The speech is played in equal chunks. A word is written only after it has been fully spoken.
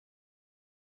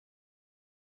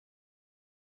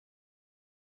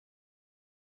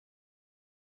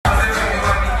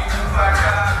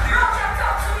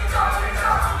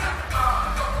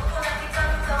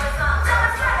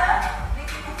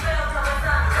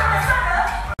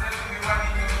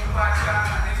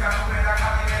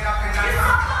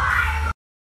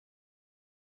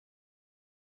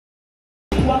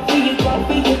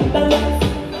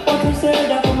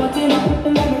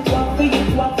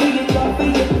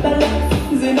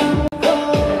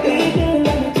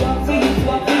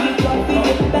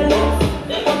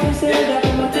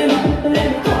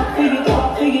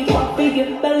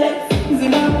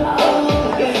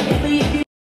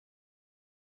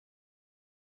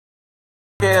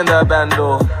in the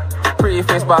bando.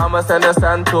 Preface, but I'ma send a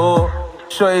Santo.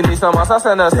 Sure you need some else, I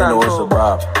send a Santo. They know it's a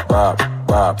bop, bop,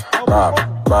 bop, bop,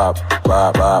 bop,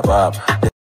 bop, bop, bop.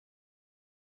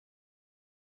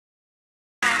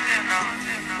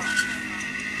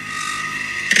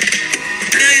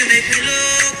 Girl, you make me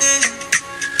loco.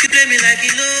 You play me like a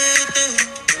lotto.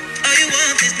 All you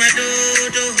want is my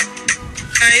dodo.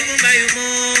 I even buy you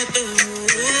moto.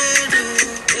 Oh, no,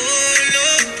 oh, no.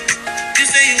 You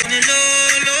say you wanna low.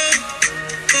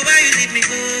 But why you leave me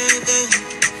go?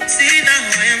 See now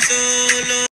I am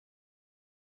solo.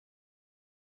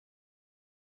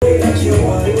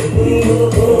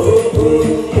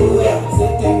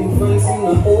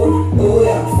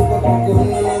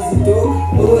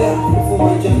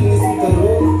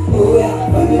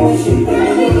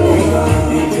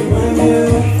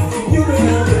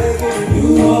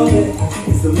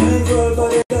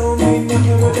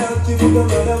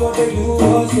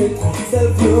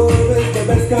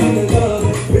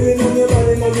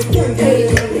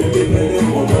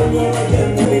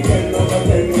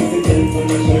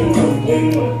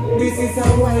 This is a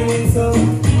whining song.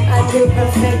 I feel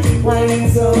perfect whining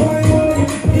song.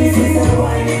 This is a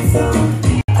whining song.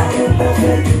 I feel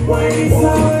perfect whining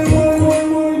song.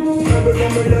 Every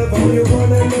time I love how you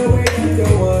wanna know it and you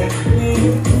want me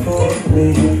for me.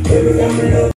 Every time I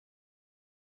love.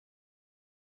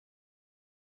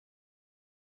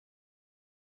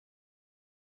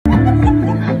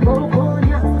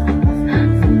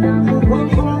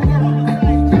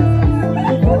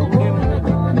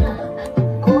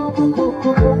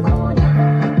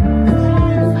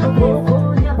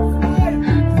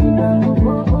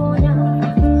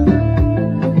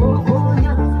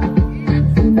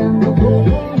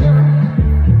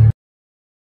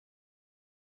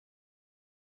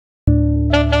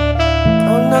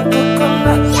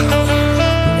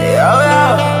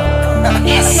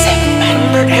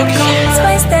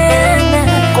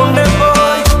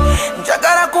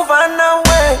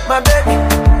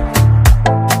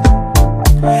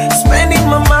 Spending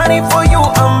my money for you,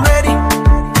 I'm ready.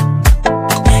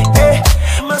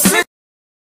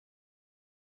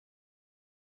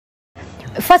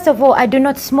 First of all, I do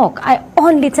not smoke. I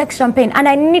only take champagne, and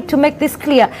I need to make this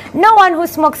clear. No one who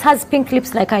smokes has pink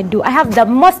lips like I do. I have the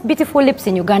most beautiful lips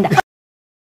in Uganda.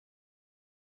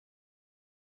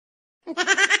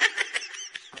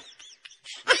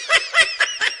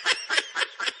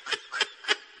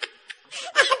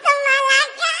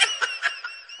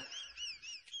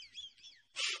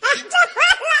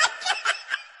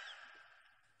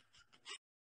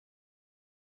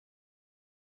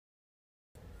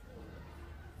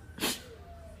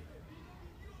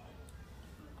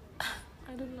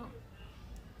 I don't know.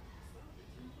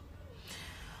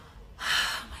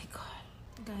 Oh my God,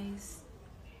 guys,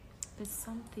 there's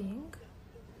something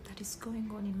that is going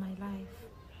on in my life.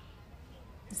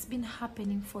 It's been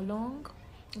happening for long.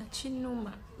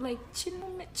 Chinuma, like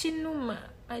chinuma.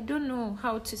 I don't know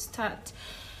how to start,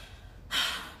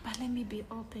 but let me be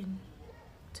open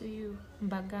to you.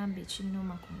 Mbagambe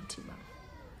chinuma kumutiba.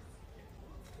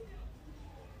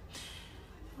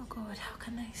 Oh God, how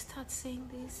can I start saying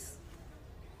this?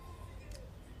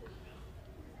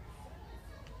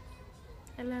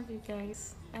 I love you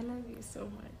guys. I love you so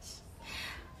much.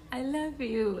 I love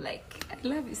you. Like, I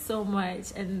love you so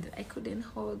much, and I couldn't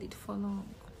hold it for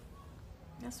long.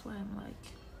 That's why I'm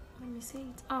like, let me say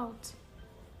it out.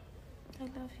 I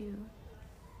love you.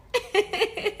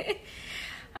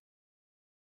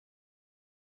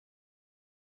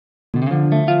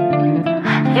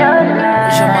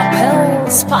 Je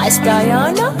m'appelle Spice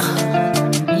Diana.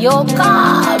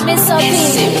 Yoka, Miss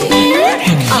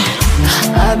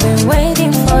I've been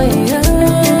waiting for you.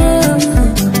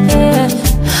 Yeah,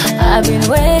 I've been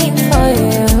waiting for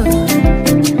you.